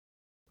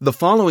The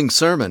following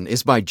sermon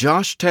is by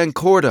Josh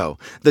Tancordo,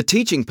 the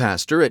teaching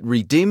pastor at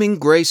Redeeming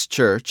Grace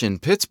Church in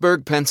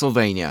Pittsburgh,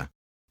 Pennsylvania.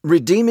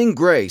 Redeeming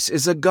Grace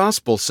is a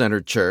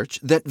gospel-centered church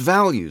that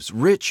values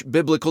rich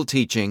biblical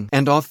teaching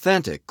and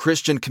authentic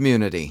Christian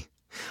community.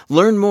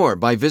 Learn more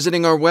by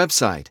visiting our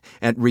website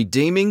at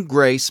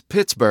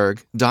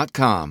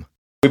redeeminggracepittsburgh.com.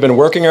 We've been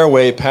working our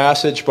way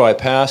passage by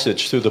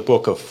passage through the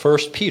book of 1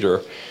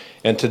 Peter,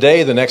 and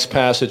today the next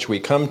passage we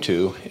come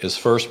to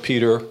is 1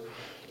 Peter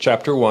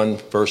chapter 1,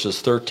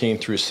 verses 13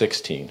 through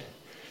 16.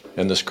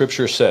 And the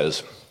scripture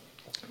says,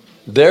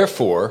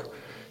 "Therefore,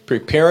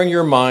 preparing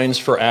your minds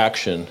for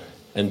action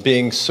and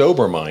being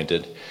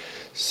sober-minded,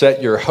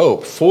 set your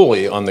hope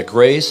fully on the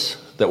grace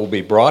that will be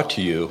brought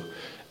to you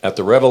at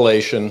the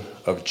revelation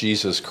of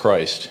Jesus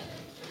Christ.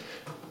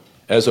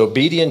 As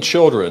obedient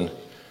children,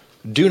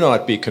 do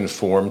not be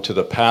conformed to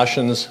the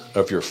passions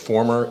of your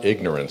former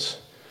ignorance,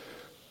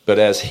 but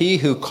as he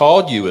who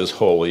called you is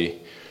holy,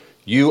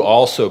 you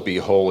also be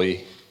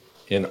holy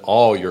in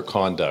all your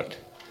conduct,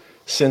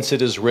 since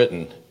it is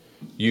written,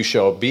 'You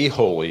shall be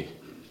holy,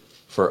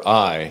 for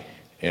I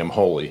am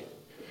holy.'"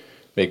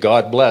 May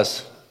God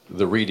bless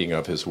the reading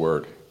of his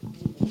word.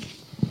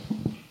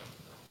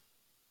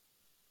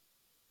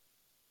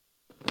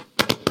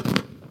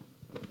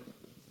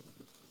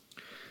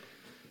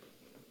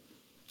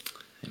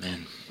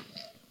 Amen.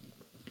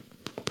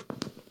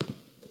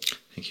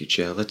 Thank you,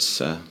 Joe.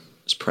 Let's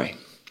pray.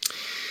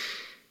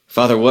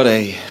 Father, what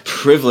a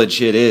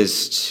privilege it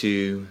is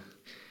to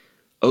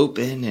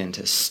open and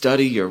to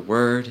study your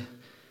word.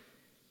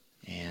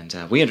 And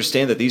we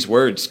understand that these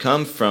words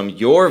come from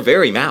your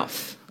very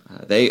mouth.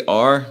 They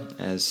are,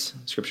 as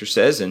Scripture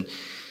says in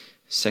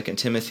 2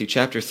 Timothy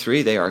chapter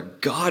 3, they are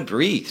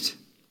God-breathed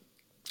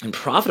and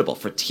profitable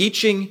for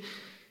teaching,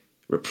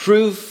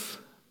 reproof,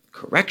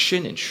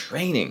 correction, and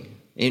training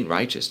in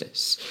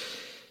righteousness.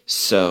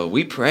 So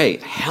we pray,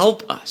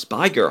 help us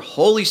by your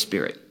Holy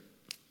Spirit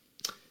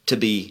to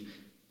be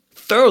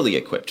thoroughly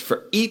equipped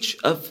for each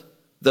of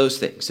those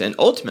things, and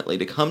ultimately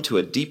to come to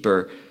a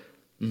deeper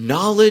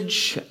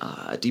knowledge,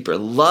 a deeper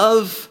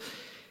love,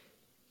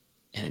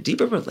 and a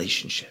deeper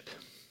relationship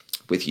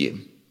with you.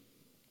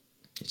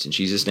 It's in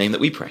Jesus' name that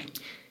we pray.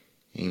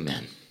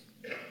 Amen.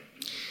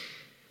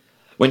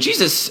 When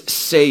Jesus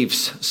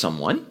saves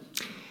someone,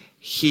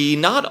 he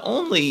not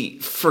only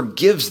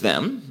forgives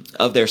them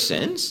of their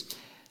sins,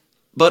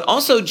 but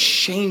also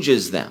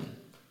changes them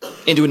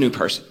into a new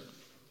person.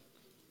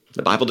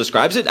 The Bible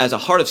describes it as a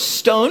heart of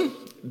stone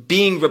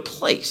being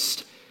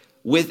replaced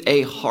with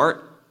a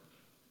heart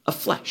of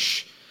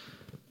flesh.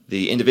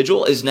 The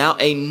individual is now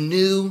a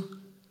new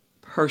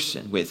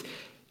person with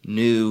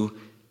new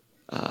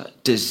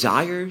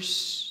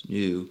desires,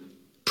 new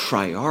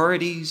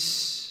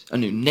priorities, a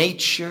new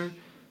nature,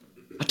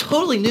 a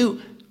totally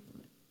new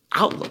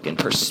outlook and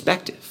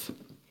perspective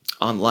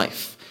on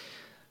life.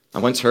 I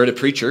once heard a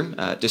preacher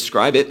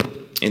describe it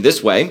in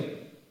this way.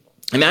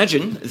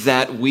 Imagine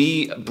that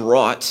we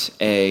brought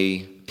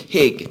a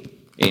pig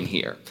in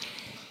here,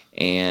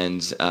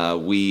 and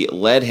we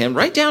led him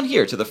right down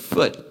here to the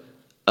foot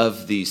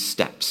of these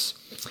steps.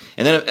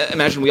 And then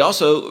imagine we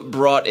also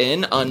brought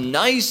in a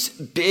nice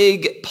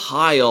big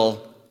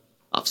pile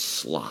of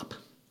slop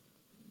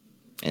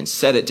and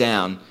set it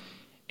down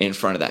in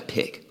front of that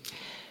pig.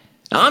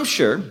 Now, I'm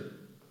sure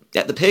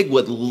that the pig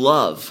would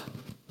love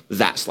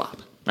that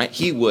slop, right?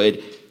 He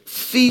would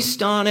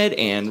feast on it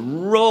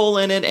and roll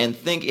in it and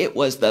think it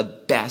was the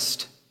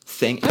best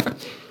thing ever.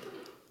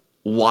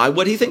 Why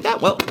would he think that?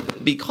 Well,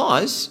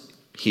 because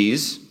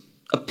he's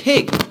a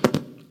pig.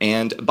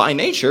 And by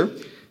nature,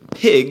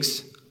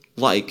 pigs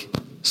like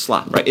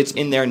slop, right? It's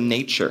in their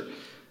nature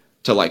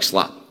to like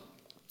slop.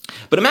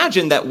 But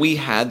imagine that we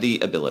had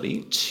the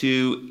ability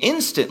to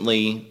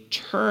instantly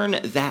turn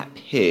that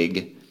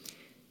pig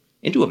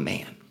into a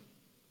man.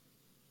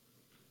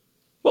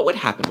 What would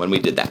happen when we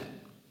did that?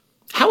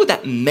 How would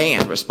that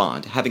man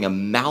respond to having a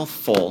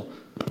mouthful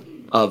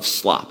of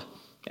slop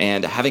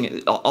and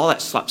having all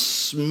that slop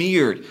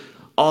smeared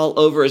all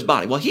over his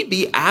body? Well, he'd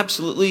be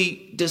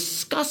absolutely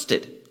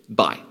disgusted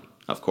by it,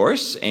 of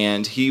course,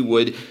 and he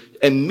would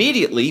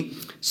immediately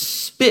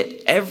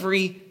spit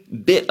every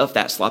bit of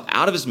that slop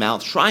out of his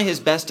mouth, try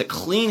his best to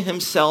clean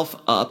himself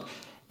up,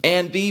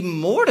 and be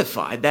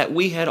mortified that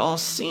we had all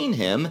seen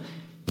him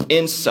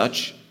in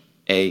such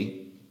a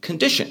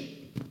condition.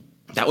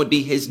 That would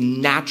be his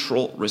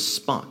natural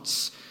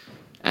response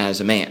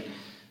as a man.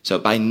 So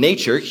by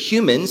nature,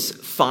 humans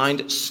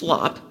find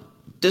slop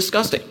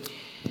disgusting.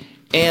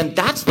 And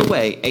that's the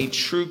way a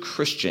true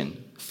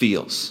Christian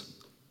feels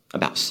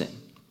about sin.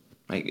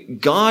 Right?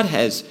 God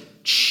has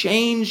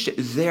changed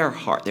their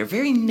heart, their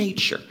very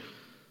nature,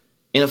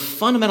 in a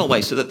fundamental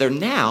way so that they're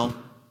now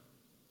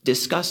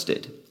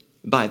disgusted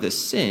by the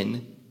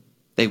sin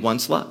they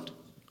once loved.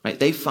 Right?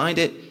 They find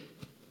it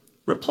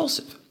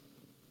repulsive.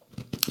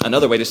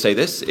 Another way to say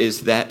this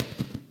is that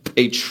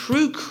a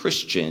true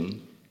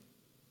Christian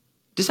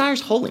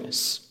desires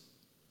holiness.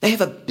 They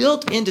have a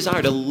built-in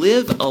desire to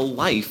live a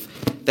life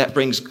that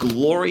brings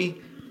glory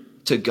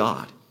to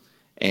God.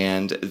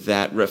 and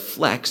that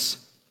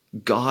reflects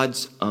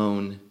God's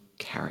own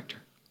character.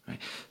 Right?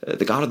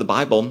 The God of the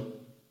Bible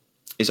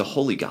is a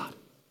holy God.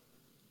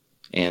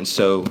 And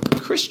so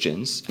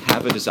Christians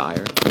have a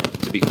desire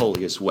to be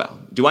holy as well.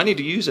 Do I need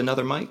to use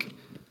another mic?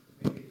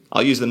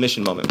 I'll use the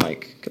mission moment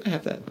mic. Could I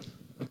have that?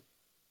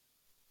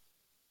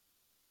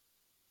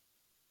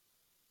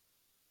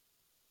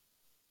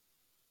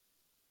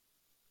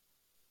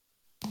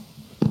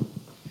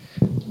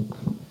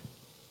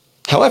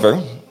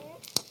 However,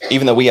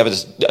 even though we have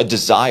a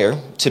desire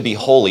to be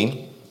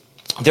holy,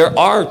 there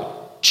are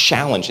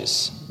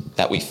challenges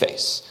that we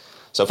face.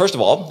 So first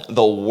of all,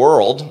 the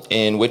world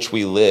in which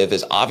we live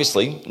is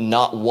obviously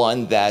not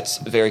one that's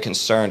very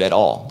concerned at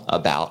all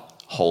about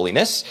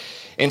holiness.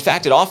 In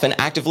fact, it often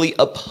actively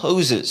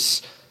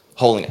opposes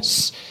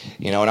holiness.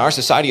 In our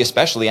society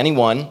especially,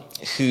 anyone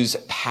who's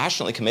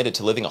passionately committed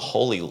to living a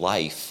holy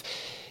life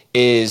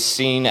is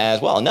seen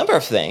as, well, a number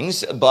of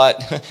things,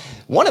 but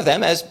one of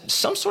them as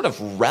some sort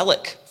of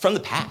relic from the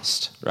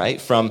past, right?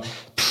 From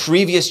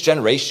previous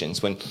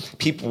generations when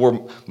people were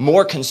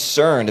more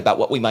concerned about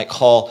what we might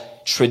call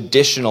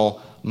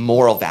traditional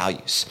moral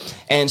values.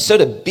 And so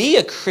to be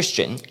a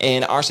Christian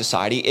in our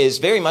society is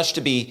very much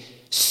to be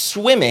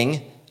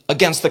swimming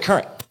against the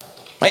current,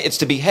 right? It's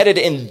to be headed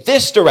in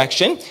this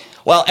direction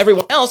while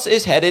everyone else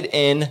is headed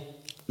in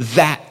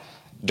that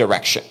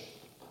direction.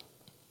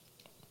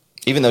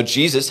 Even though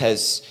Jesus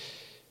has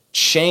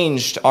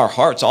changed our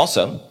hearts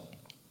also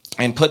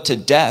and put to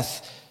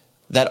death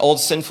that old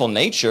sinful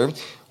nature,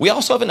 we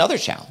also have another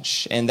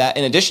challenge, and that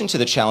in addition to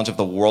the challenge of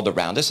the world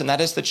around us, and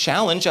that is the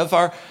challenge of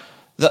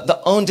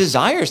the own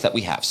desires that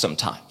we have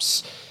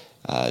sometimes.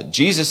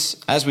 Jesus,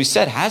 as we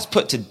said, has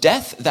put to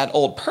death that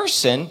old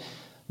person,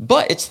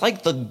 but it's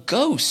like the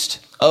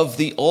ghost of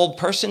the old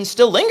person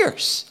still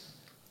lingers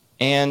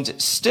and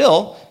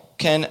still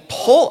can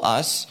pull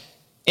us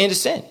into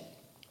sin.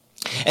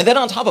 And then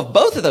on top of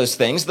both of those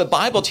things, the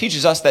Bible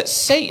teaches us that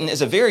Satan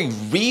is a very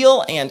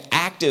real and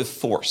active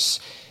force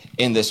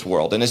in this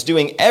world and is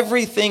doing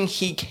everything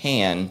he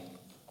can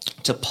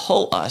to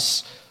pull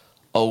us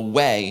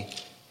away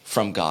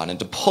from God and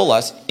to pull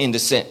us into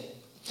sin.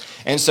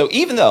 And so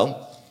even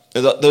though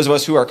those of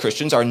us who are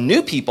Christians are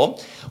new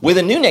people with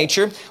a new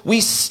nature, we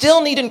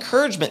still need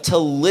encouragement to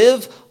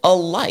live a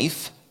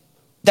life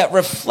that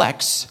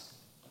reflects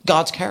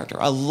God's character,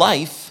 a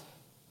life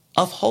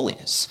of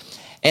holiness.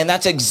 And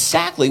that's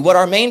exactly what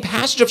our main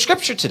passage of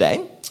Scripture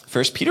today,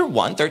 1 Peter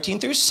 1,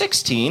 13 through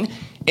 16,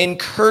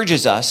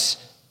 encourages us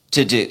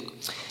to do.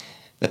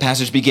 The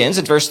passage begins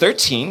in verse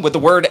 13 with the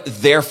word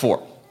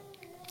therefore.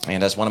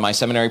 And as one of my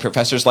seminary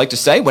professors like to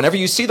say, whenever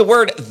you see the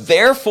word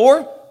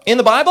therefore in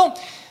the Bible,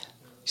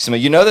 some of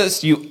you know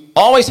this, you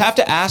always have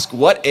to ask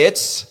what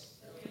it's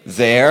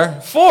there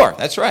for.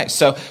 That's right.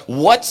 So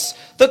what's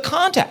the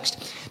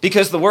context?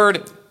 Because the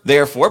word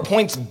therefore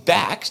points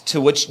back to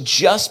what's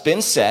just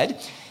been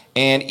said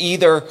and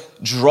either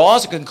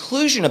draws a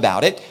conclusion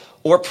about it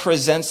or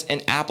presents an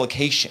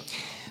application.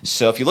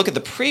 So if you look at the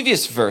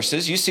previous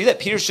verses, you see that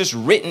Peter's just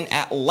written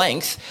at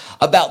length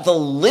about the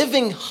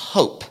living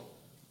hope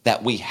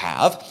that we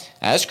have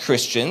as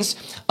Christians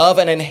of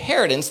an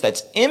inheritance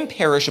that's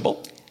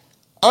imperishable,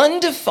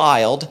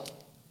 undefiled,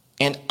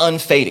 and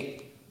unfading.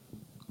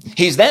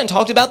 He's then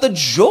talked about the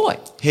joy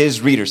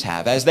his readers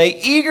have as they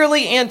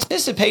eagerly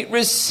anticipate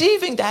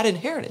receiving that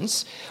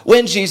inheritance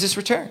when Jesus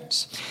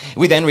returns.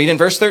 We then read in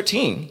verse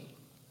 13,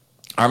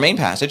 our main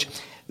passage,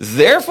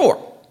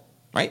 therefore,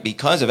 right,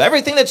 because of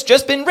everything that's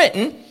just been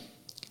written,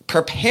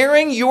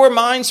 preparing your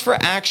minds for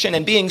action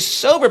and being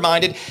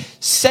sober-minded,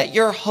 set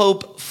your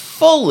hope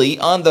fully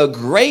on the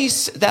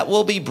grace that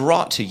will be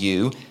brought to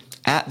you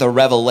at the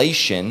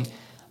revelation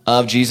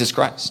of Jesus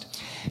Christ.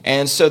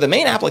 And so the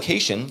main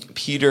application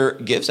Peter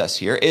gives us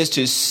here is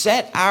to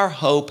set our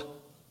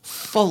hope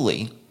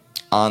fully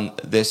on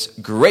this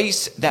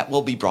grace that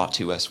will be brought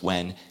to us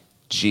when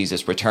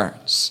Jesus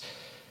returns.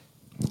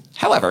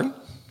 However,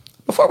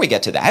 before we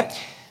get to that,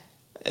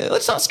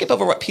 let's not skip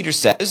over what Peter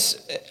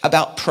says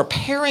about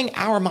preparing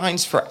our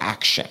minds for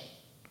action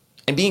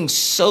and being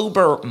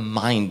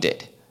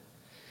sober-minded.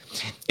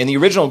 In the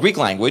original Greek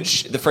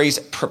language, the phrase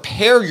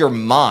prepare your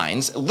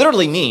minds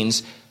literally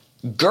means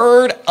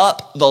gird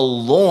up the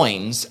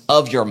loins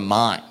of your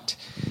mind.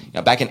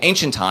 Back in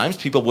ancient times,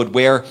 people would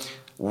wear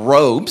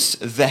robes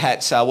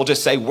that, we'll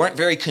just say, weren't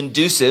very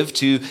conducive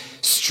to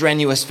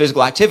strenuous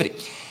physical activity.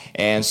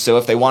 And so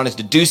if they wanted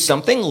to do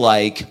something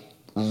like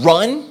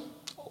run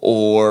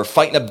or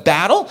fight in a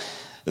battle,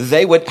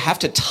 they would have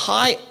to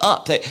tie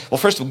up,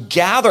 first of all,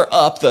 gather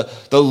up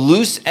the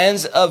loose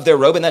ends of their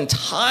robe and then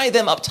tie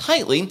them up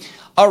tightly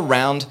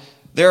around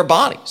their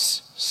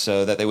bodies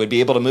so that they would be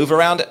able to move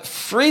around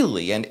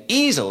freely and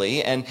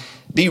easily and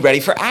be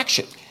ready for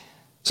action.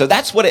 So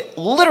that's what it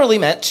literally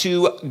meant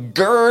to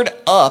gird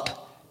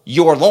up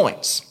your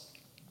loins.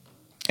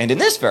 And in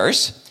this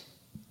verse,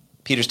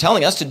 Peter's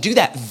telling us to do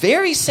that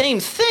very same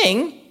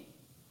thing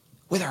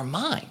with our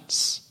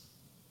minds.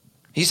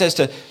 He says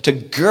to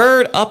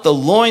gird up the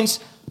loins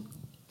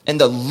and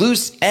the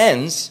loose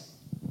ends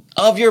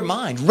of your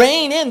mind.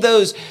 Rein in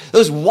those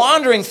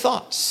wandering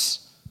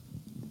thoughts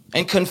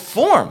and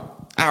conform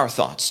our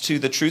thoughts to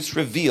the truths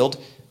revealed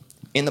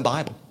in the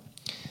Bible.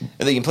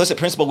 The implicit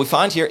principle we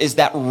find here is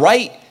that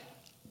right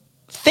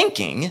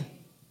thinking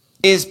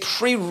is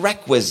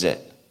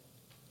prerequisite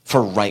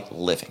for right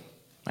living.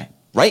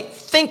 Right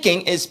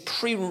thinking is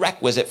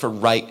prerequisite for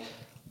right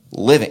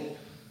living.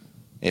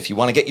 If you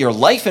want to get your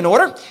life in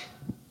order,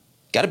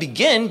 got to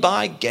begin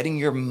by getting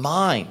your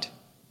mind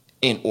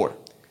in order.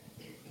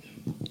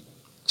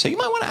 So you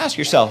might want to ask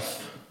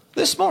yourself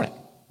this morning,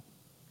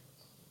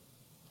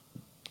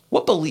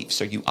 what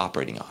beliefs are you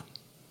operating on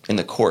in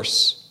the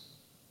course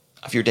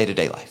of your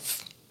day-to-day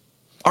life?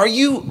 Are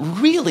you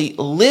really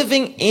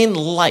living in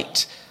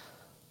light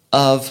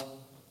of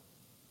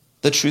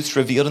the truths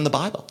revealed in the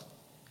Bible?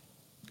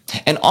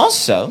 And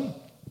also,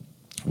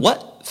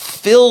 what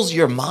fills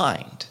your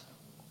mind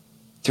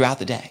throughout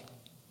the day?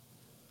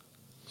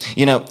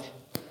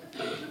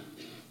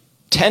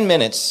 10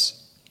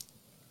 minutes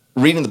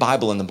reading the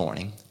Bible in the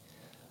morning,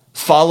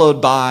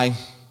 followed by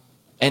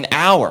an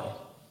hour,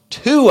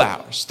 2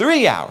 hours,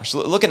 3 hours,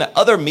 looking at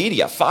other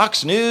media,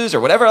 Fox News or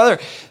whatever other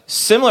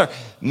similar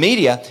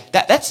media,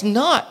 that's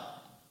not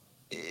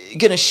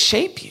going to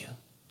shape you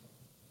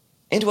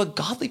into a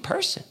godly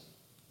person.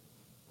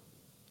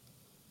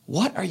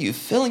 What are you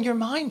filling your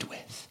mind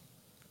with?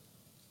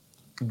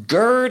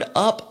 Gird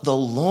up the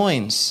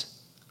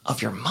loins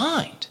of your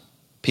mind,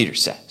 Peter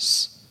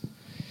says.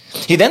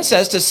 He then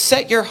says to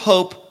set your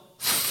hope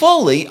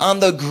fully on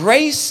the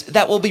grace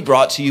that will be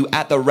brought to you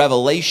at the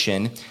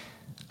revelation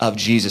of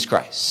Jesus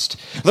Christ.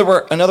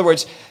 In other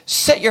words,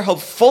 set your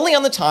hope fully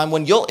on the time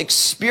when you'll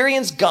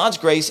experience God's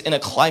grace in a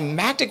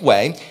climactic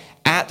way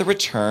at the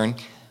return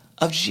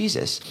of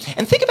Jesus.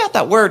 And think about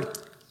that word,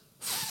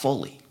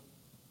 fully.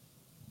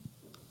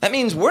 That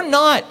means we're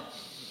not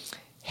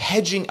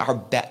hedging our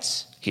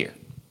bets here.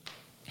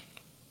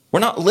 We're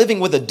not living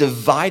with a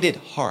divided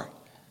heart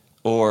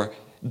or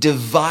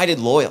divided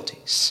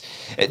loyalties.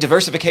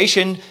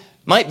 Diversification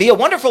might be a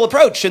wonderful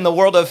approach in the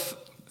world of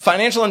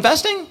financial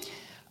investing,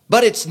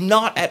 but it's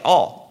not at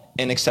all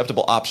an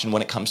acceptable option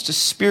when it comes to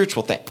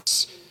spiritual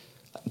things.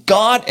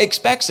 God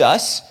expects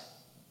us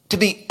to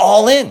be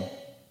all in,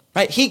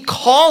 right? He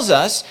calls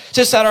us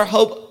to set our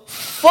hope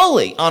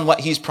fully on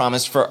what he's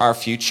promised for our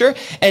future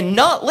and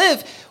not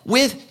live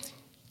with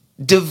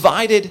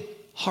divided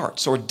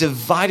hearts or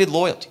divided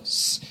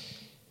loyalties.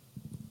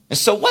 And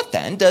so what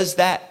then does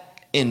that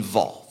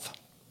involve?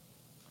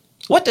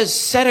 What does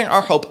setting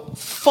our hope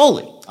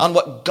fully on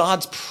what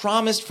God's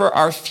promised for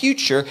our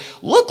future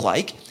look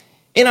like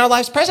in our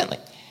lives presently?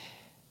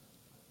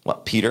 Well,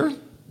 Peter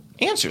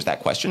answers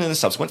that question in the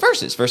subsequent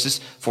verses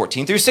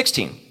 14 through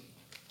 16.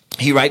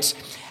 He writes,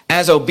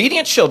 as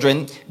obedient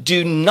children,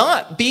 do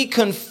not be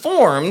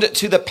conformed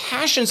to the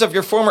passions of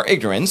your former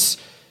ignorance,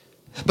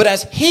 but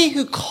as he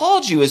who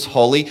called you is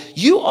holy,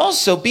 you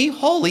also be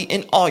holy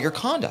in all your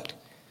conduct.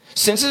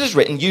 Since it is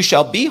written, you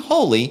shall be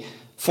holy,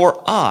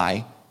 for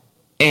I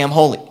am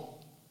holy.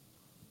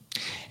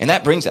 And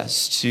that brings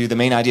us to the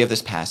main idea of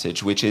this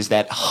passage, which is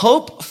that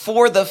hope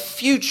for the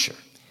future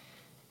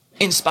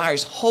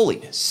inspires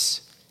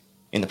holiness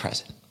in the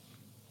present.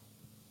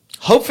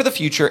 Hope for the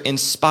future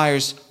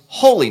inspires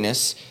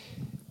holiness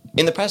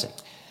in the present.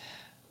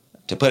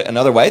 To put it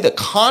another way, the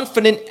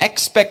confident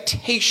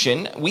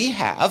expectation we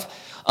have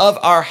of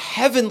our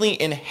heavenly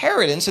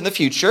inheritance in the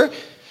future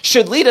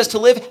should lead us to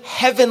live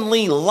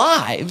heavenly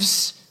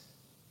lives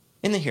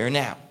in the here and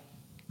now.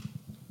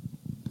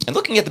 And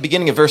looking at the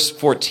beginning of verse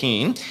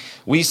 14,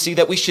 we see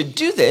that we should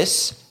do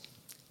this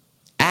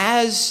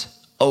as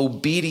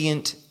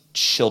obedient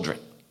children.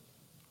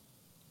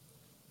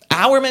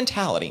 Our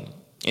mentality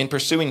in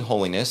pursuing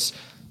holiness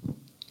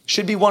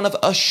should be one of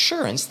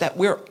assurance that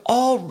we're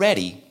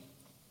already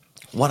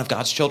one of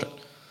God's children.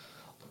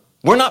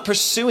 We're not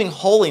pursuing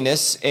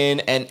holiness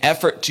in an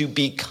effort to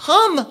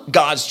become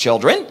God's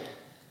children,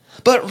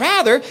 but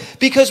rather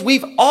because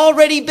we've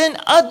already been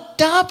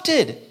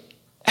adopted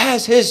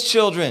as his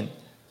children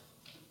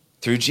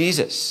through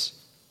Jesus.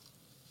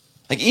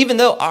 Like, even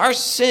though our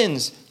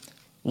sins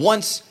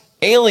once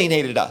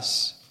alienated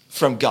us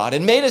from God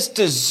and made us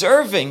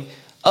deserving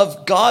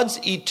of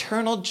God's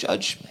eternal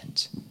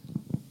judgment,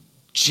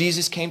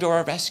 Jesus came to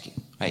our rescue.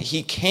 Right?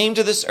 He came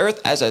to this earth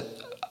as a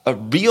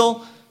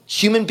real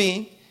human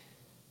being,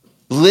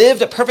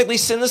 lived a perfectly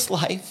sinless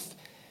life,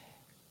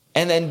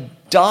 and then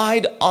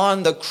died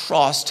on the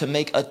cross to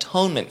make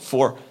atonement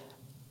for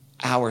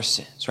our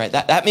sins. Right?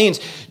 That means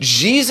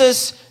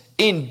Jesus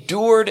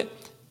endured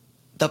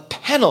the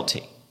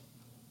penalty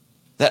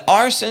that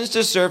our sins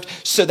deserved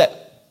so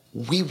that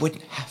we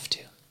wouldn't have to.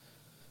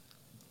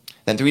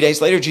 Then 3 days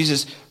later,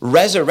 Jesus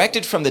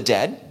resurrected from the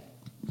dead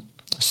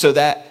so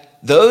that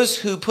those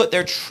who put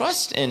their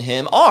trust in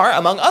him are,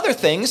 among other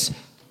things,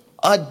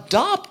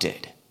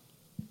 adopted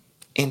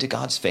into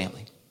God's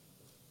family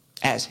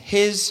as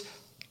his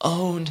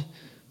own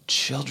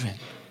children,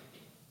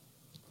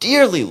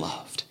 dearly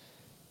loved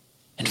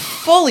and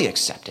fully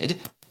accepted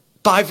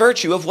by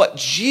virtue of what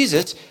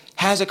Jesus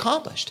has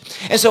accomplished.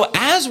 And so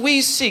as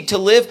we seek to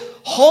live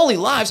holy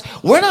lives,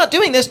 we're not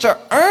doing this to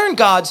earn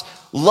God's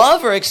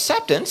love or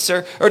acceptance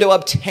or to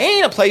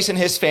obtain a place in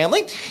his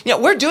family.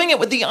 We're doing it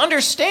with the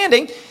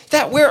understanding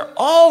that we're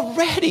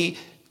already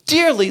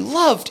dearly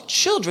loved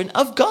children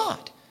of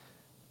God.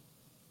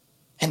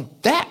 And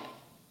that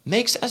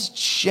makes us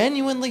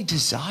genuinely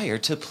desire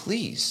to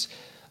please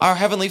our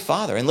Heavenly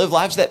Father and live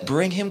lives that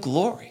bring him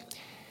glory.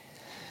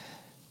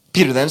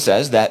 Peter then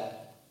says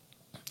that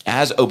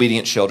as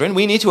obedient children,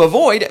 we need to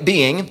avoid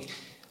being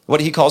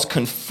what he calls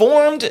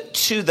conformed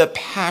to the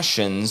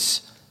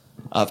passions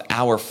of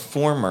our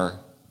former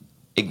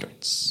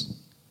ignorance.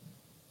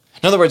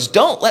 In other words,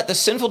 don't let the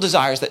sinful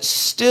desires that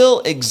still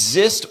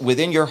exist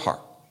within your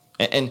heart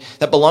and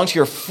that belong to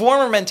your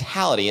former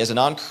mentality as a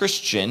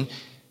non-Christian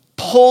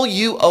pull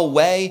you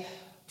away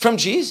from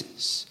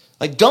Jesus.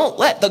 Like, don't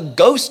let the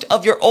ghost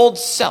of your old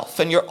self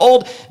and your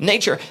old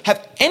nature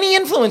have any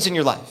influence in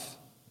your life.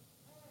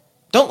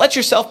 Don't let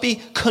yourself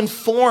be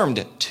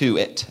conformed to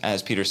it,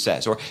 as Peter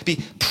says, or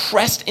be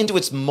pressed into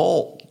its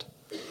mold.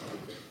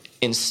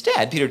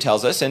 Instead, Peter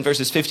tells us in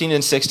verses 15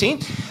 and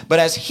 16, but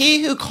as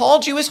he who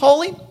called you is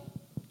holy,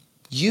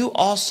 you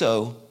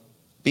also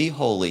be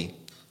holy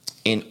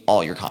in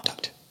all your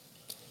conduct.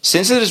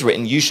 Since it is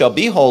written, you shall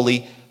be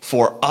holy,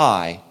 for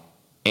I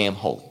am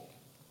holy.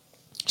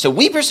 So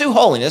we pursue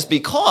holiness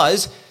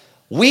because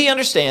we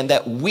understand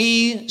that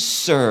we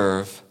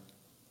serve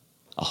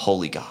a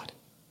holy God.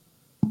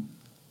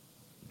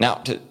 Now,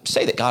 to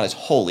say that God is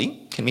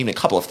holy can mean a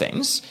couple of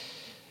things.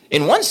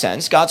 In one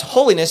sense, God's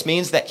holiness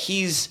means that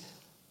he's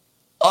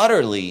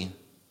utterly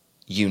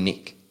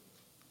unique.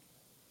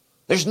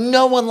 There's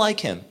no one like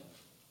him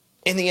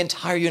in the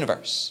entire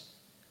universe.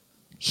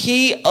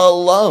 He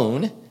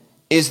alone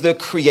is the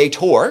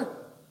creator,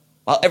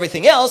 while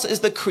everything else is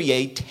the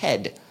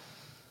created.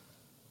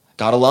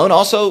 God alone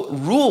also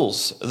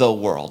rules the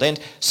world and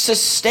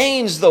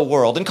sustains the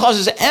world and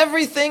causes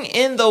everything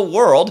in the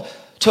world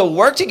to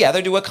work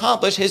together to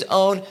accomplish his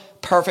own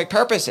perfect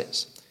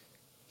purposes.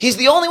 He's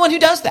the only one who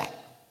does that.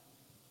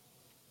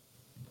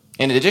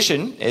 In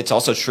addition, it's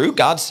also true,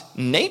 God's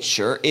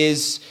nature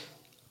is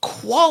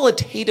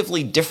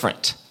qualitatively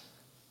different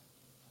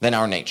than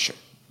our nature.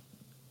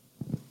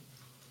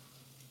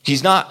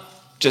 He's not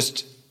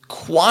just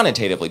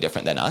quantitatively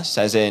different than us,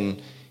 as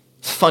in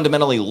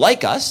fundamentally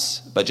like us,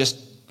 but just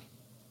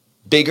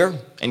bigger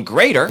and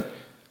greater.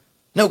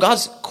 No,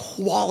 God's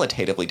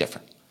qualitatively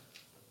different.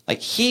 Like,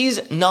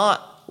 he's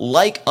not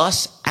like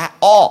us at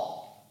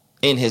all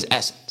in his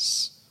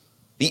essence.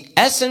 The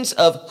essence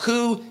of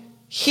who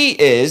he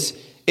is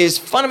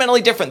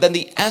fundamentally different than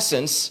the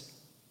essence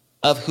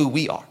of who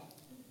we are.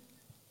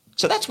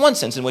 So that's one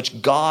sense in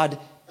which God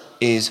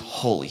is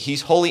holy.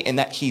 He's holy in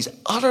that he's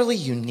utterly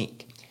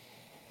unique.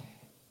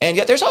 And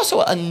yet there's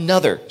also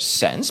another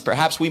sense,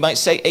 perhaps we might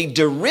say a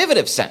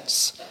derivative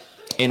sense,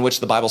 in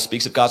which the Bible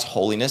speaks of God's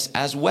holiness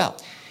as well.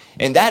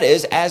 And that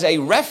is as a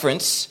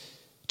reference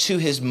to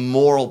his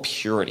moral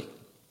purity.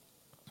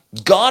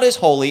 God is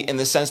holy in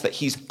the sense that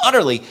he's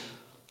utterly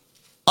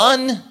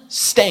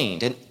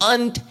unstained and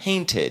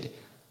untainted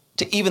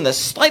to even the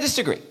slightest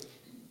degree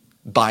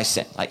by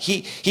sin. Like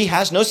he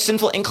has no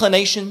sinful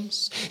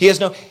inclinations. He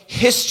has no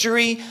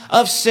history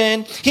of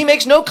sin. He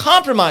makes no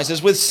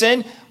compromises with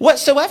sin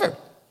whatsoever.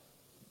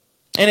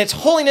 And it's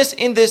holiness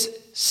in this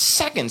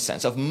second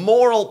sense of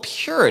moral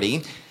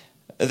purity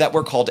that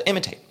we're called to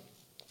imitate.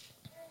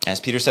 As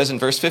Peter says in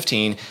verse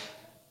 15,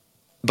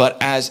 but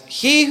as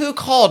he who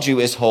called you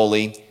is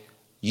holy,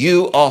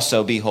 you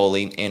also be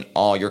holy in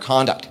all your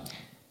conduct.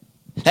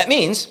 That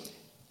means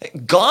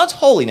that God's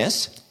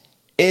holiness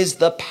is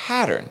the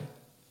pattern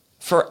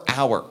for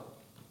our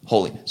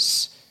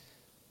holiness.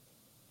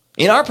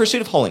 In our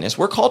pursuit of holiness,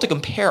 we're called to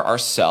compare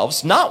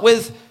ourselves not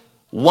with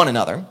one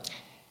another,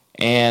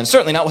 and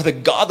certainly not with a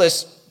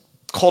godless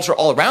culture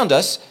all around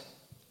us,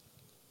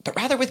 but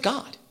rather with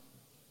God.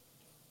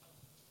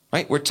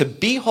 Right? We're to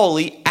be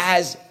holy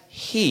as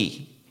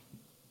he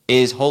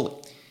is holy.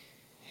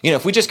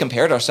 If we just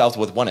compared ourselves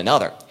with one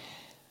another,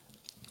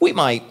 we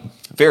might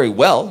very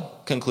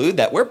well conclude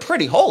that we're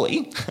pretty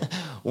holy,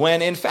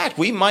 when in fact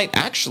we might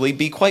actually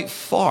be quite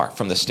far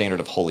from the standard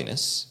of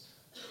holiness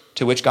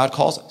to which God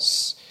calls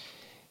us.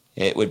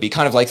 It would be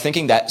kind of like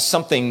thinking that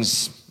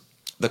something's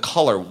the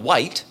color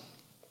white,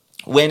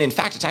 when in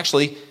fact it's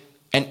actually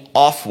an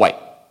off-white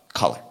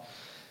color.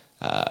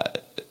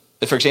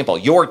 For example,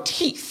 your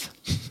teeth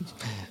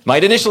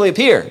might initially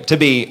appear to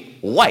be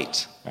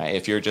white, right,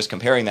 if you're just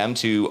comparing them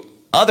to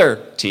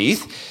other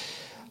teeth.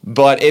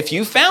 But if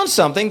you found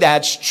something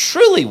that's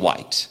truly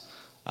white,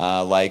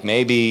 like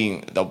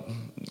maybe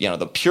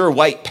the pure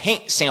white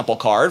paint sample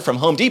card from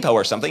Home Depot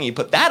or something, you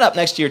put that up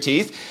next to your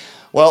teeth,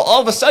 well,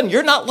 all of a sudden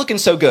you're not looking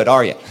so good,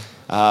 are you?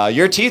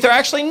 Your teeth are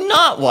actually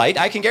not white,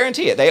 I can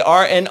guarantee it. They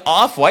are an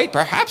off-white,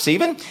 perhaps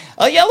even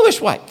a yellowish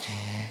white.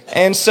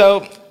 And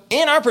so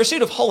in our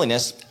pursuit of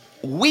holiness,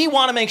 we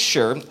want to make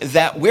sure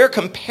that we're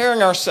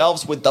comparing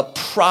ourselves with the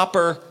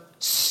proper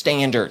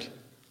standard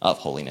of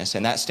holiness.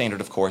 And that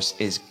standard, of course,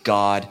 is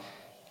God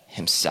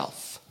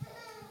himself.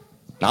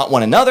 Not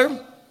one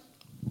another,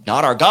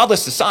 not our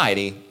godless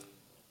society,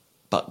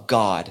 but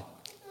God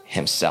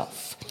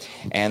himself.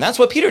 And that's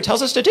what Peter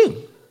tells us to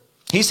do.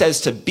 He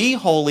says to be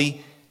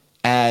holy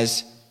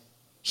as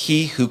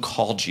he who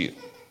called you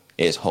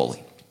is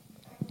holy.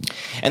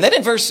 And then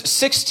in verse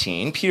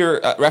 16,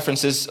 Peter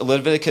references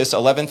Leviticus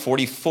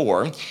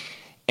 11:44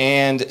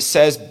 and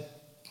says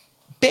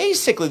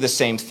basically the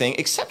same thing,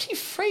 except he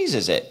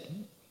phrases it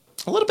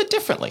a little bit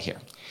differently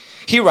here.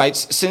 He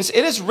writes, since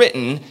it is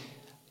written,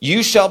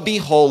 you shall be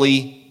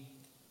holy,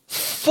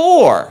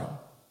 for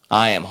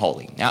I am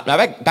holy. Now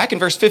back in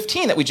verse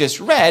 15 that we just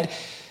read,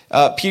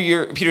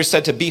 Peter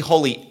said to be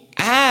holy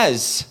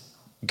as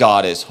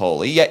God is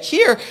holy. Yet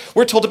here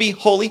we're told to be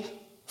holy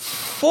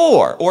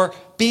for, or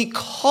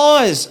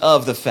because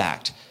of the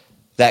fact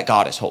that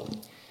God is holy.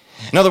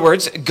 In other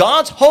words,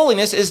 God's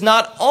holiness is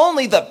not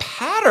only the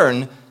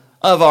pattern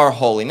of our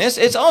holiness,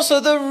 it's also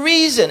the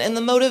reason and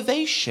the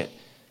motivation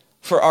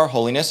for our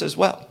holiness as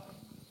well.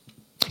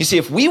 You see,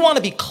 if we want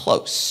to be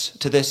close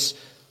to this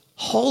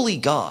holy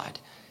God,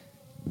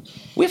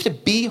 we have to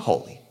be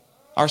holy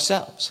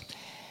ourselves.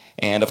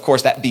 And of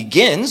course, that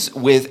begins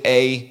with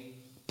a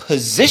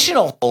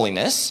positional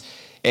holiness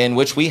in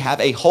which we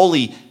have a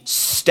holy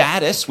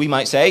status, we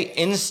might say,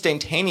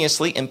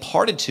 instantaneously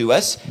imparted to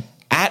us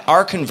at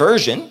our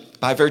conversion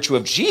by virtue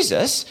of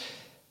Jesus.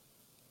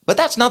 But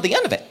that's not the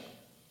end of it.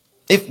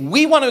 If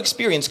we want to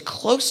experience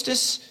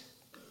closeness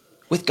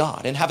with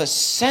God and have a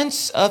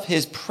sense of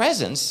his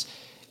presence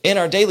in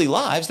our daily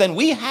lives, then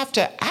we have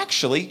to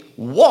actually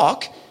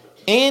walk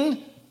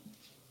in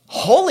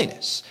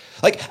holiness.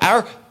 Like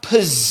our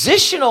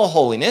positional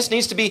holiness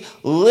needs to be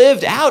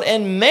lived out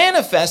and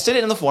manifested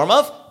in the form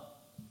of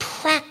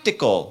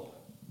practical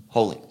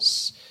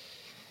holiness.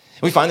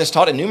 We find this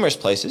taught in numerous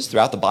places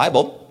throughout the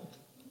Bible,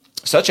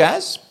 such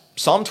as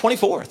Psalm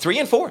 24, 3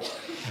 and 4,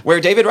 where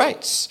David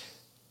writes,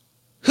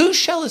 who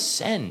shall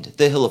ascend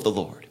the hill of the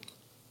Lord?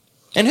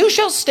 And who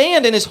shall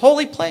stand in his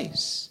holy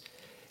place?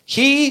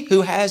 He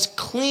who has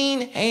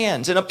clean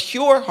hands and a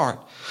pure heart,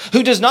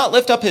 who does not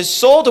lift up his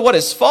soul to what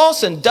is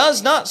false and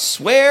does not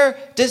swear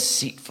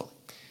deceitfully.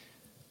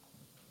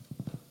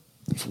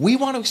 If we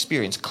want to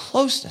experience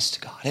closeness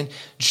to God and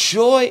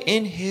joy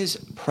in his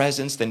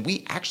presence, then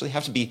we actually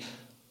have to be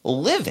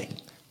living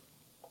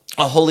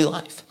a holy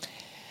life.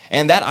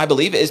 And that, I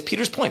believe, is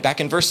Peter's point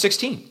back in verse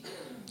 16.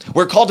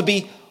 We're called to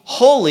be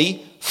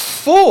holy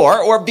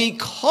for or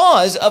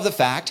because of the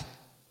fact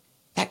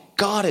that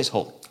God is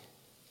holy.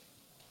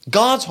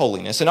 God's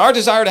holiness and our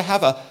desire to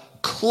have a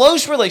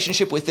close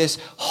relationship with this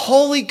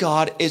holy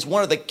God is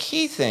one of the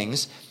key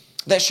things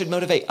that should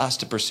motivate us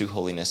to pursue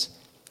holiness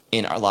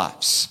in our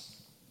lives.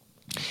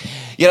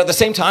 Yet at the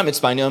same time, it's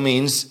by no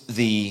means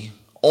the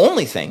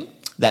only thing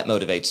that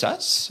motivates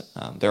us.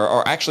 There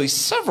are actually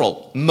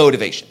several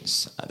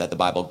motivations that the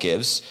Bible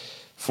gives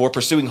for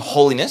pursuing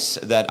holiness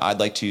that I'd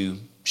like to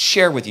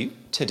share with you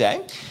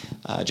today.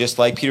 Just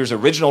like Peter's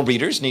original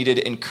readers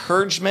needed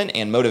encouragement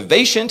and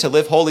motivation to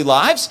live holy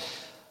lives,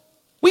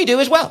 we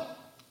do as well.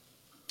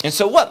 And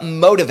so what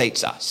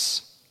motivates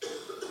us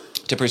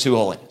to pursue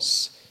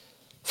holiness?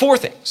 4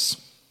 things.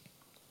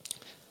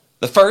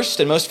 The first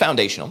and most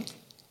foundational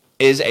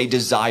is a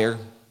desire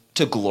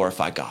to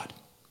glorify God.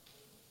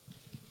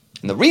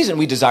 And the reason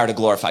we desire to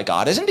glorify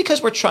God isn't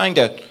because we're trying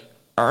to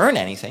earn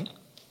anything,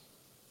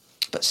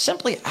 but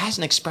simply as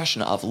an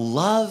expression of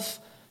love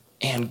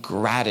and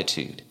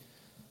gratitude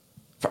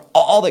for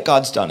all that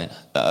God's done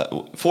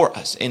for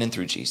us in and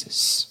through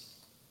Jesus.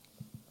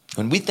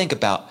 When we think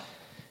about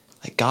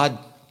God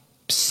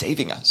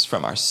saving us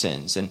from our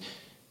sins and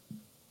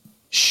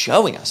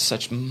showing us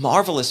such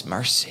marvelous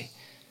mercy,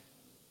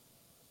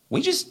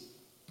 we just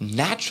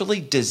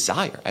naturally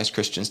desire as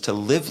Christians to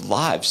live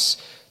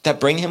lives that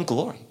bring him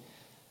glory.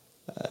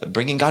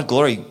 Bringing God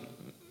glory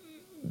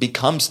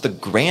becomes the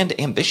grand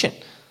ambition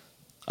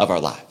of our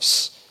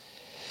lives.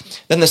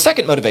 Then the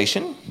second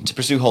motivation to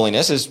pursue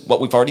holiness is what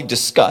we've already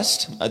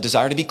discussed, a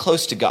desire to be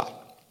close to God.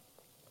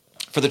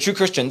 For the true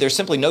Christian, there's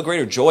simply no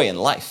greater joy in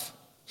life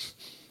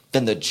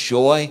than the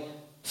joy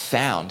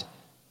found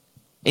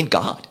in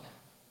God.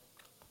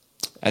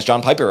 As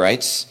John Piper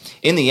writes,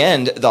 in the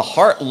end, the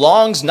heart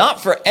longs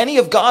not for any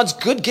of God's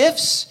good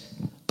gifts,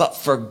 but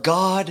for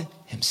God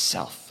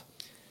himself.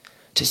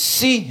 To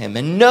see him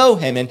and know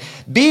him and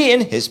be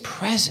in his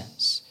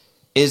presence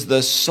is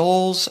the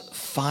soul's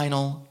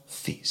final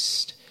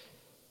feast.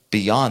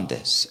 Beyond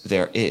this,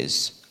 there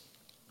is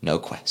no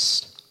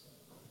quest.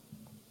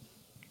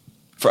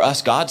 For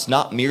us, God's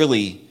not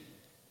merely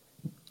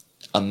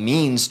a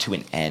means to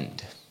an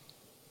end,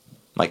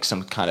 like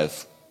some kind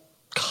of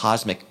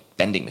cosmic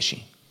vending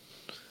machine,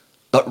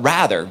 but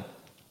rather,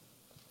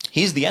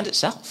 he's the end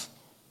itself.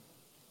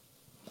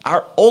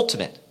 Our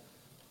ultimate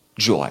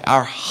joy,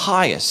 our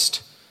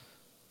highest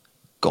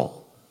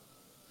goal.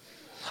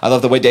 I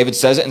love the way David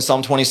says it in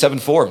Psalm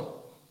 27:4.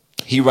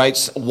 He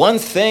writes, one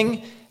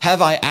thing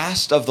have I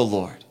asked of the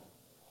Lord.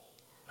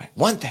 Right?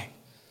 One thing.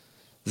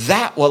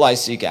 That will I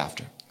seek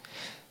after,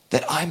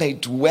 that I may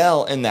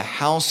dwell in the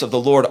house of the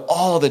Lord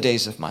all the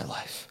days of my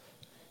life,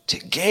 to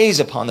gaze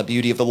upon the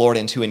beauty of the Lord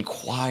and to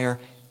inquire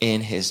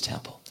in his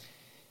temple.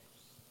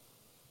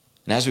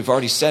 And as we've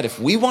already said, if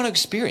we want to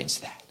experience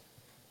that,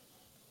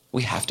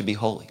 we have to be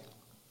holy.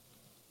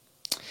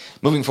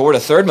 Moving forward, a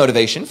third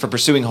motivation for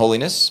pursuing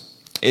holiness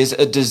is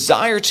a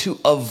desire to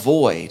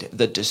avoid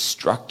the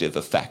destructive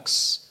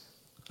effects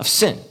of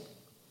sin.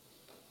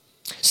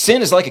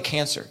 Sin is like a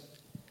cancer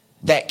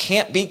that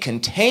can't be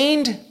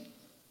contained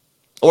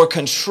or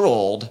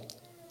controlled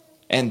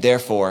and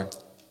therefore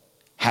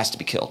has to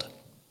be killed.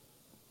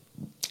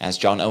 As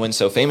John Owen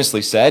so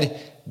famously said,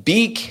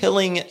 be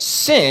killing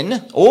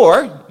sin,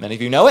 or, many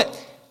of you know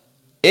it,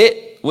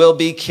 it will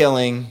be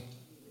killing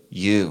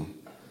you.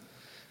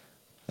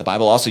 The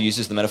Bible also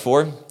uses the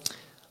metaphor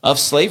of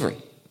slavery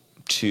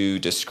to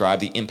describe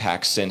the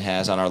impact sin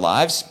has on our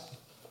lives.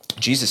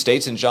 Jesus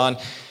states in John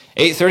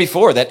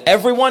 8:34 that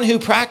everyone who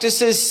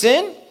practices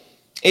sin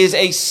is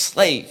a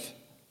slave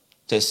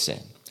to sin.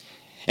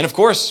 And of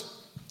course,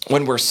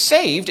 when we're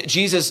saved,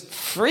 Jesus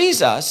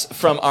frees us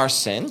from our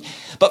sin.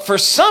 But for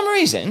some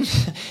reason,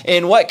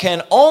 in what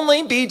can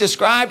only be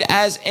described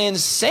as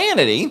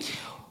insanity,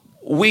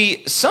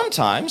 we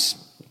sometimes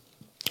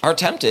are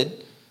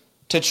tempted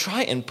to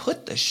try and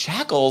put the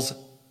shackles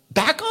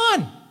back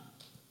on.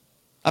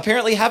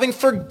 Apparently having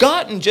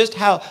forgotten just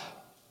how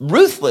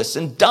ruthless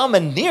and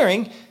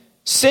domineering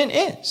sin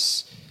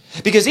is.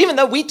 Because even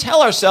though we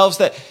tell ourselves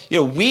that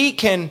we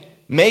can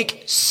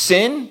make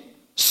sin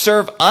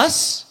serve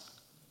us,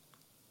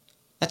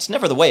 that's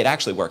never the way it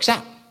actually works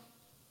out.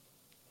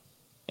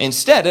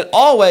 Instead, it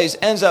always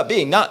ends up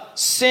being not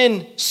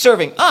sin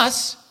serving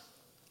us,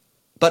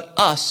 but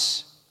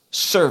us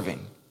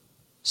serving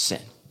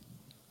sin.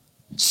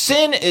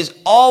 Sin is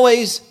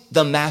always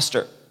the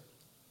master,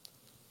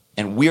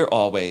 and we're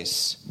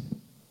always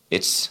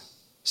its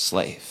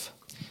slave.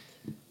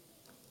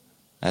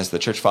 As the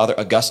church father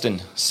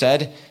Augustine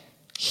said,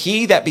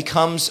 he that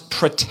becomes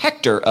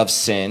protector of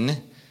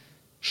sin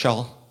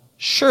shall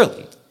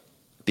surely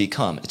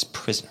become its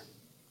prisoner.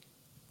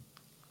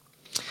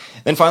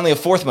 Then finally, a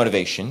fourth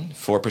motivation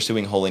for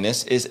pursuing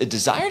holiness is a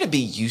desire to be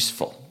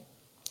useful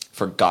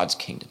for God's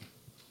kingdom.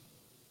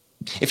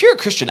 If you're a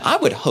Christian, I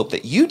would hope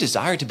that you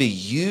desire to be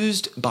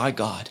used by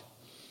God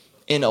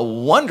in a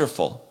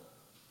wonderful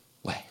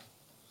way.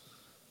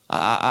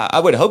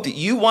 I would hope that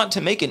you want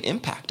to make an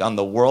impact on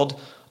the world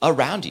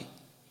around you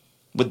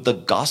with the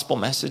gospel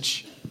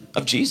message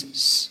of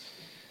Jesus.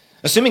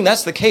 Assuming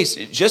that's the case,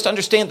 just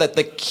understand that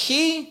the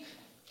key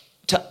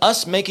to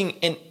us making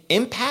an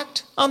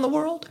impact on the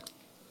world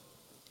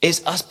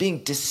is us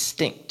being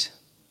distinct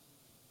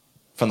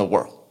from the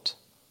world.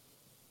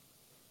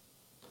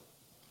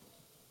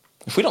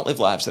 If we don't live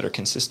lives that are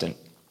consistent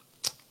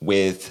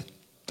with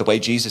the way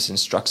Jesus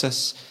instructs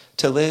us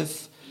to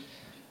live,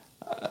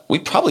 we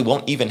probably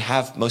won't even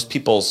have most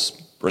people's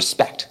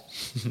respect,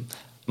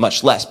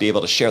 much less be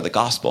able to share the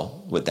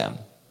gospel with them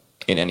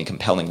in any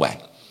compelling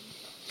way.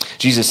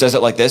 Jesus says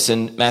it like this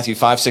in Matthew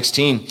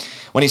 5:16,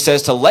 when he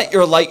says to let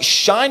your light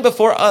shine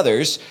before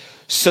others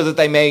so that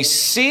they may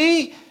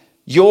see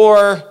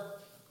your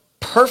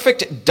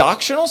perfect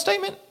doctrinal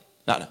statement?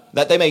 No.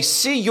 That they may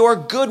see your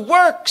good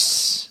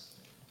works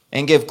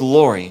and give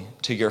glory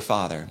to your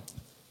Father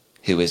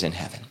who is in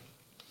heaven.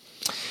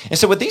 And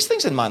so with these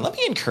things in mind, let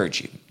me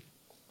encourage you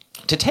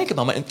to take a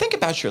moment and think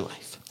about your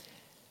life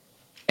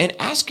and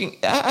ask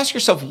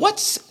yourself,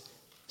 what's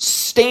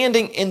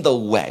standing in the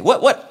way?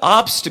 What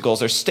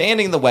obstacles are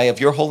standing in the way of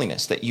your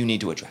holiness that you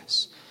need to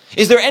address?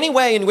 Is there any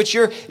way in which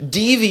you're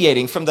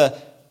deviating from the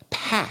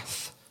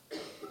path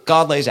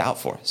God lays out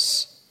for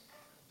us?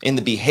 In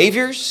the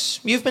behaviors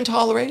you've been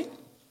tolerating?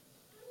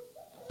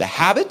 The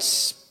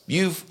habits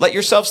you've let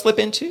yourself slip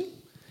into?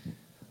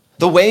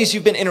 The ways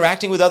you've been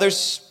interacting with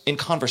others in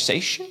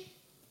conversation?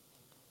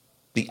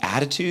 The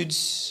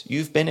attitudes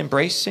you've been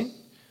embracing?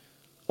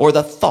 Or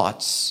the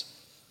thoughts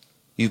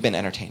you've been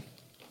entertaining?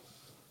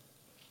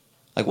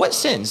 Like, what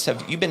sins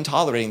have you been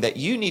tolerating that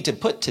you need to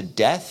put to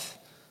death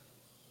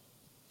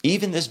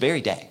even this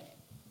very day?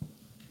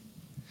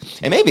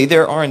 And maybe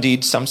there are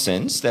indeed some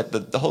sins that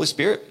the Holy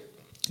Spirit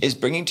is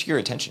bringing to your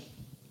attention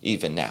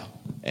even now,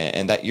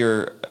 and that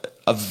you're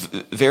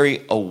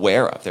very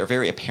aware of. They're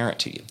very apparent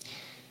to you.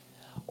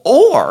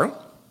 Or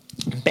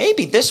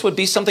maybe this would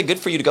be something good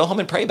for you to go home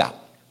and pray about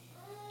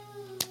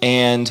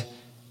and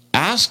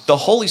ask the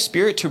Holy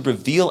Spirit to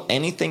reveal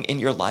anything in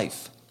your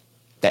life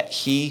that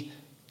he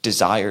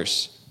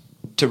desires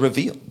to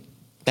reveal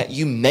that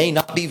you may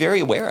not be very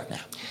aware of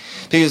now.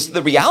 Because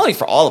the reality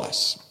for all of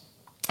us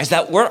is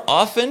that we're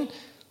often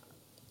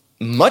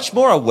much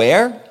more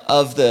aware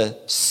of the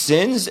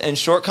sins and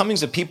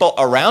shortcomings of people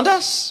around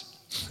us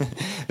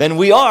than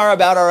we are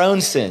about our own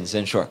sins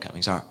and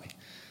shortcomings, aren't we?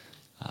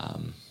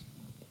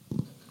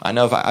 I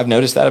know I've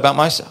noticed that about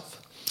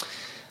myself.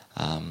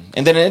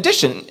 And then in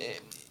addition,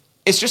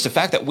 it's just a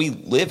fact that we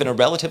live in a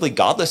relatively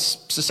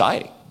godless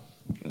society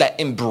that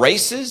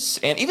embraces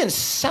and even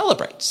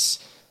celebrates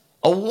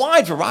a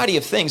wide variety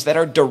of things that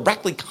are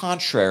directly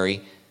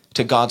contrary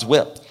to God's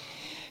will.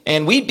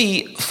 And we'd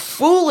be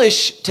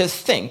foolish to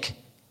think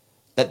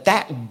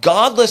that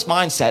godless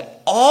mindset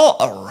all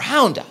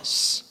around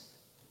us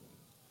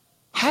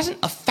hasn't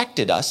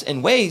affected us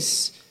in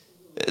ways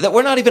that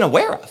we're not even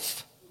aware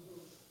of.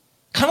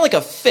 Kind of like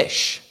a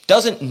fish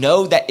doesn't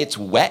know that it's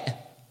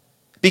wet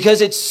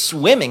because it's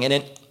swimming in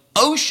an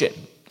ocean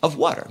of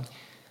water.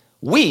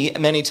 We,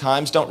 many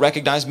times, don't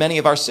recognize many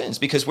of our sins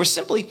because we're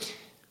simply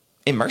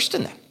immersed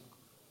in them.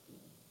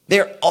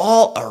 They're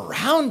all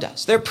around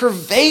us. They're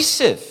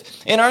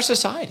pervasive in our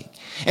society.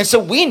 And so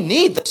we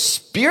need the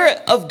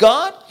Spirit of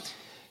God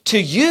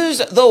to use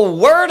the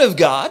Word of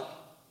God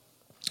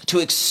to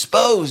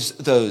expose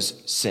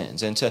those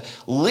sins and to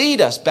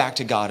lead us back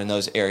to God in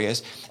those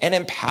areas and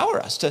empower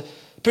us to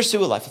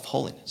pursue a life of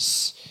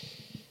holiness.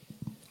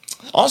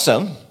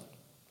 Also,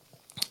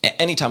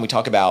 anytime we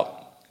talk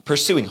about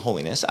pursuing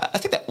holiness, I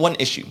think that one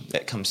issue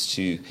that comes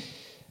to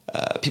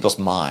people's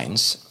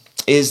minds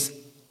is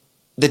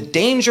the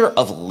danger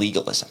of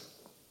legalism.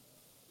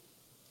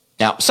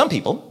 Now, some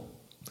people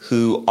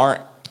who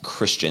aren't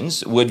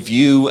Christians would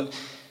view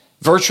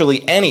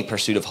virtually any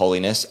pursuit of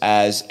holiness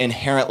as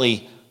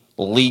inherently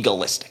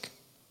legalistic.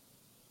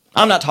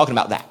 I'm not talking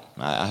about that.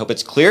 I hope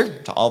it's clear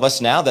to all of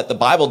us now that the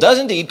Bible does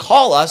indeed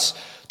call us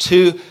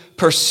to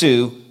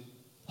pursue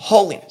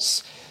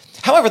holiness.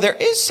 However, there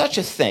is such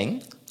a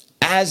thing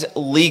as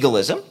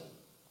legalism,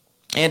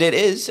 and it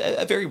is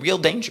a very real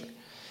danger.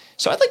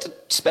 So I'd like to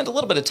spend a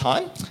little bit of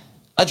time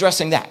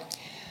addressing that.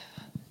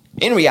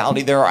 In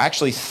reality, there are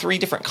actually three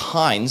different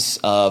kinds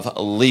of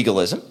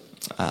legalism.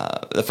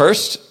 The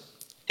first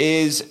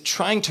is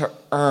trying to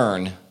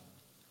earn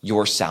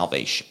your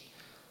salvation.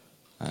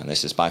 And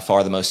this is by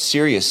far the most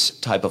serious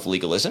type of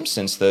legalism,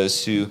 since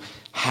those who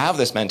have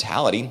this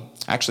mentality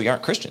actually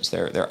aren't Christians.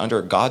 They're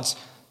under God's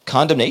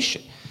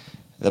condemnation.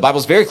 The Bible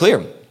is very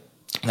clear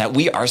that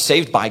we are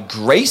saved by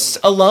grace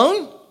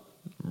alone,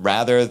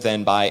 rather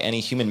than by any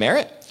human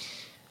merit,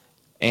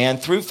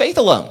 and through faith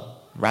alone,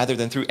 rather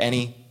than through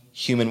any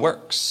human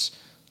works.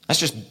 That's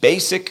just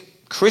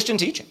basic Christian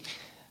teaching.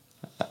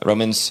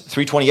 Romans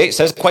 3:28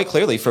 says quite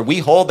clearly, "For we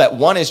hold that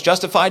one is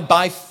justified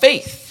by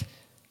faith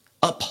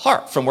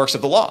apart from works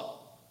of the law."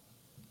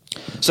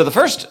 So the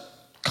first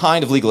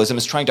kind of legalism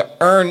is trying to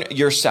earn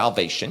your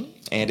salvation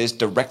and is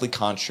directly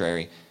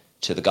contrary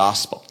to the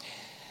gospel.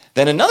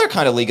 Then another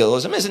kind of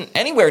legalism isn't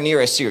anywhere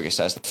near as serious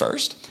as the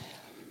first,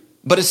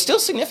 but is still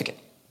significant.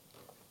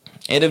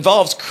 It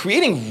involves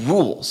creating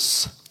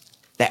rules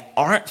that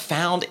aren't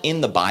found in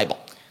the Bible.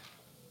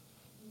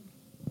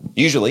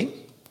 Usually,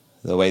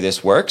 the way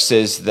this works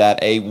is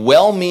that a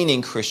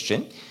well-meaning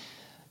Christian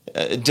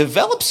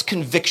develops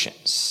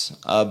convictions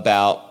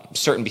about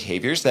certain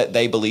behaviors that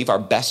they believe are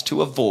best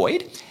to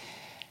avoid,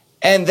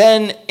 and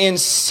then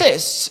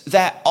insists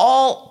that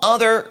all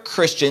other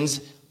Christians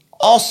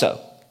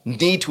also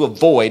need to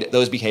avoid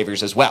those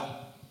behaviors as well.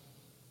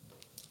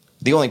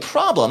 The only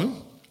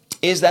problem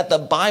is that the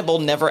Bible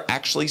never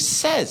actually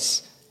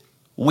says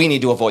we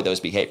need to avoid those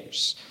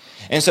behaviors.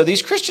 And so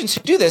these Christians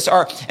who do this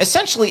are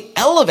essentially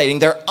elevating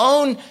their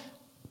own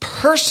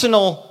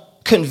personal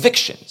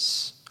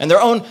convictions and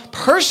their own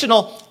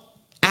personal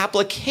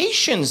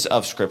applications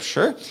of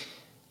Scripture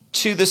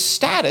to the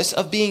status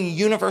of being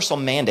universal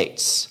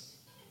mandates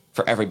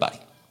for everybody.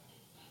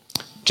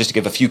 Just to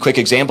give a few quick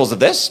examples of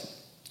this,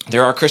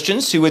 there are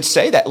Christians who would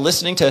say that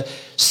listening to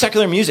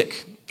secular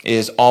music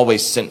is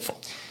always sinful,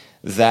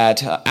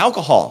 that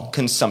alcohol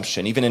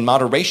consumption, even in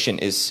moderation,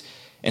 is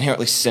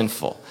inherently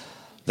sinful,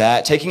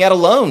 that taking out a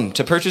loan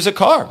to purchase a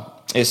car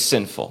is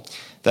sinful,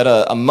 that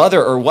a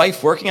mother or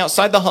wife working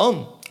outside the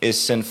home is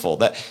sinful,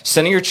 that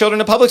sending your children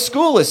to public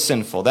school is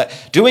sinful, that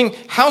doing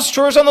house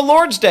chores on the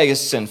Lord's Day is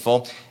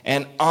sinful,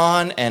 and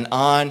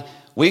on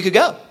we could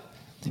go.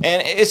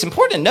 And it's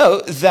important to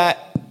note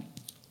that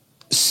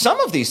some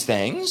of these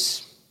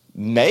things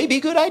may be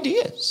good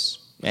ideas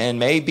and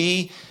may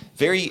be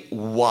very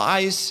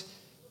wise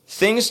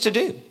things to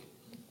do.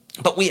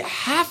 But we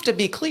have to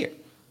be clear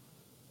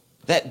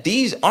that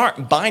these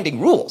aren't binding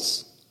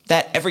rules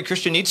that every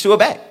Christian needs to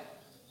obey.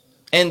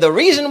 And the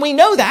reason we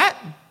know that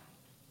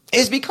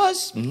is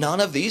because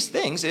none of these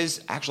things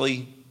is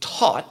actually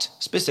taught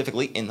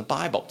specifically in the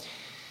Bible.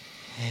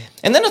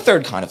 And then a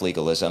third kind of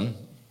legalism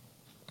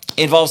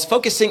involves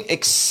focusing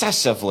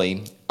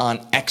excessively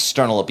on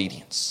external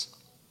obedience.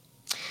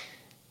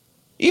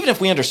 Even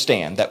if we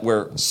understand that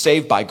we're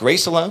saved by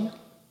grace alone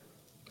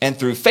and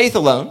through faith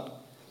alone,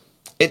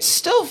 it's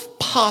still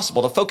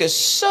possible to focus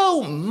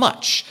so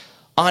much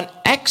on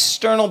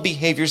external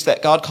behaviors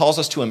that God calls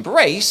us to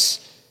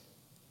embrace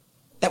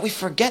that we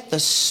forget the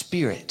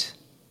spirit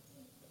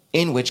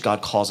in which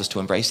God calls us to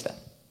embrace them.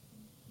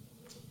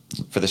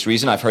 For this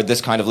reason, I've heard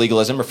this kind of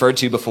legalism referred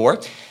to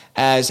before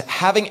as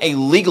having a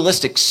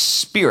legalistic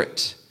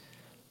spirit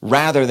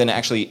rather than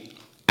actually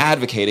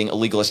advocating a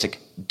legalistic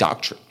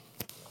doctrine.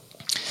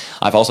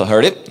 I've also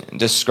heard it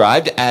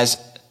described as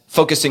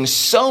focusing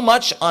so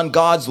much on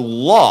God's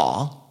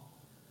law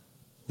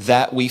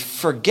that we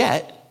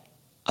forget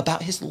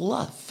about his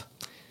love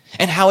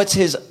and how it's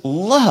his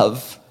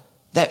love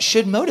that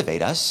should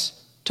motivate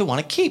us to want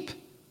to keep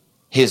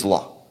his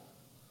law.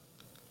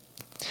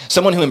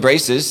 Someone who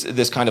embraces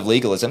this kind of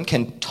legalism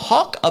can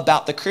talk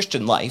about the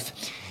Christian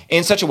life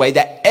in such a way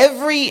that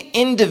every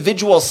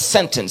individual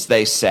sentence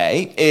they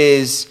say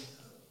is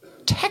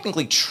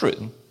technically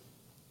true,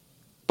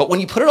 but when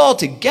you put it all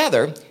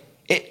together,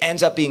 it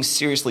ends up being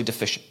seriously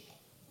deficient.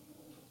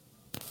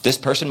 This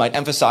person might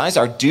emphasize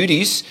our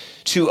duties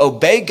to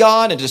obey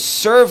God and to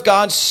serve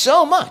God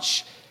so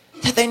much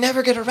that they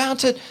never get around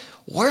to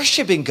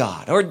worshiping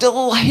God or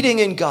delighting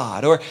in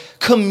God or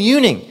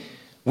communing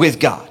with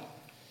God.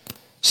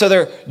 So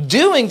they're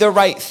doing the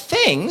right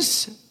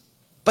things,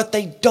 but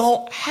they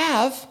don't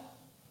have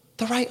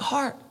the right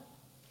heart.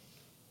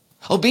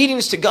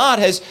 Obedience to God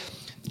has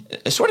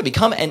sort of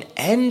become an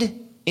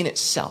end in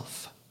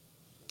itself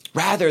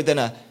rather than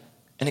an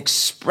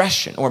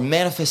expression or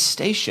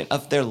manifestation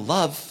of their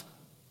love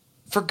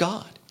for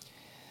God.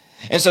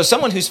 And so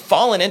someone who's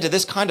fallen into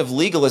this kind of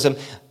legalism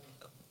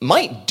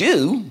might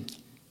do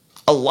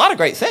a lot of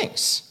great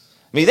things.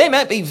 I mean, they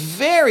might be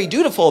very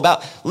dutiful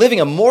about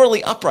living a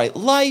morally upright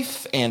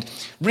life and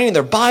reading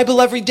their Bible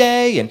every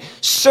day and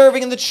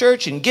serving in the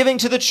church and giving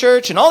to the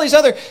church and all these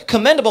other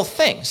commendable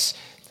things.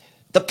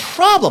 The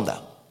problem,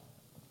 though,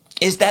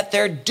 is that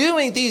they're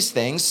doing these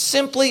things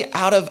simply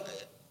out of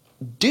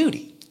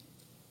duty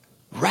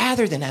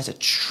rather than as a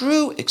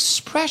true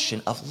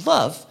expression of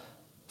love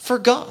for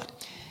God.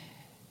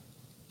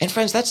 And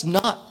friends, that's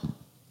not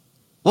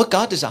what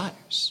God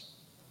desires.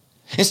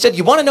 Instead,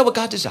 you want to know what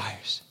God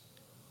desires?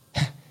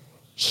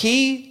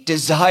 He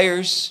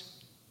desires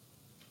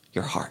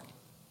your heart.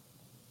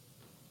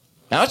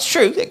 Now, it's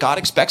true that God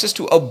expects us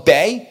to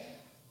obey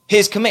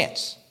his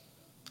commands.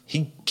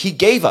 He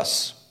gave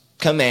us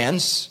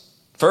commands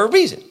for a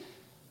reason.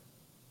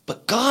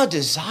 But God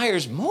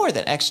desires more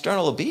than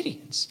external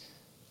obedience.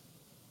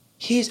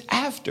 He's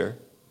after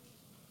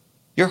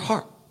your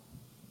heart.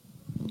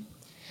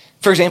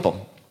 For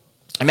example,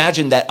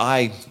 imagine that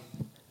I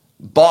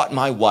bought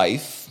my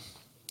wife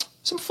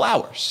some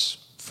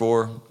flowers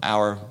for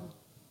our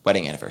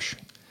wedding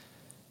anniversary.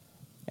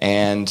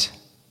 And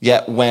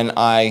yet when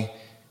I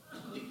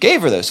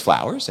gave her those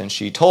flowers and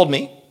she told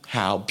me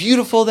how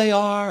beautiful they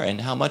are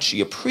and how much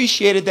she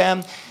appreciated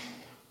them,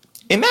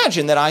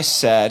 imagine that I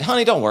said,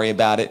 honey, don't worry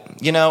about it.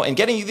 You know, in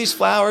getting you these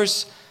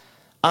flowers,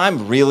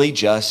 I'm really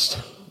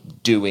just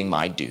doing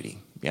my duty.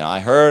 You know, I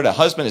heard a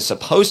husband is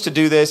supposed to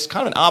do this,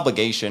 kind of an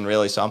obligation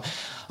really, so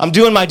I'm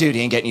doing my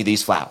duty in getting you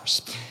these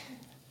flowers.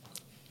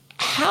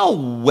 How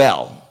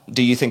well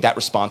do you think that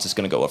response is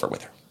going to go over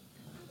with her?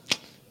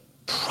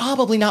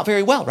 Probably not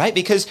very well, right?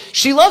 Because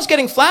she loves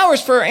getting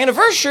flowers for her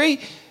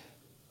anniversary,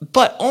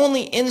 but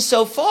only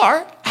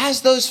insofar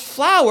as those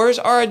flowers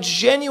are a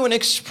genuine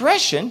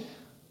expression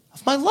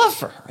of my love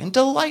for her and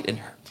delight in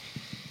her.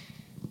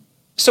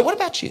 So what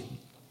about you?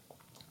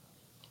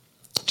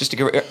 Just to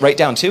get right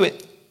down to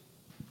it,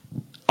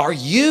 are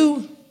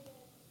you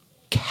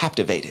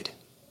captivated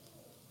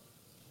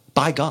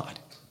by God?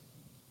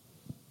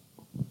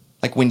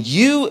 Like when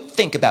you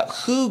think about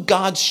who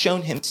God's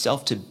shown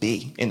himself to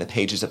be in the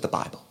pages of the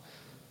Bible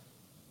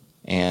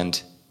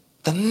and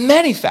the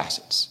many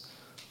facets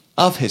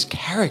of his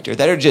character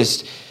that are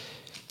just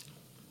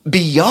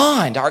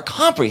beyond our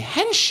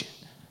comprehension,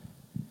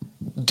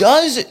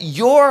 does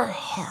your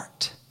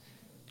heart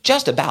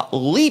just about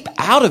leap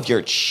out of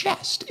your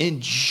chest in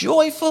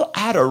joyful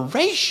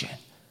adoration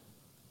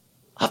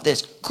of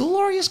this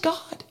glorious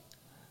God?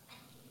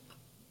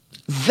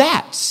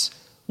 That's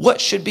what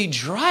should be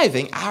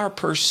driving our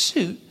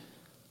pursuit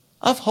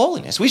of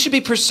holiness. We should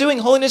be pursuing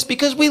holiness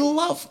because we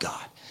love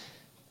God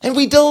and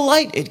we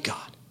delight in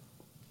God.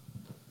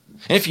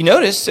 And if you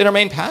notice in our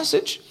main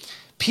passage,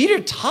 Peter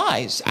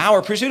ties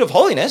our pursuit of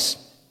holiness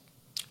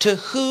to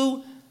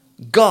who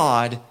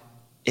God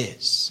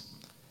is.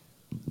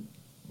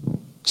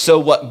 So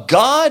what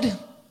God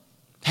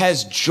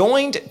has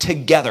joined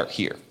together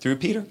here through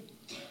Peter,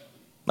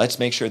 let's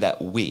make sure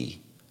that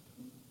we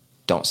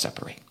don't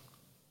separate.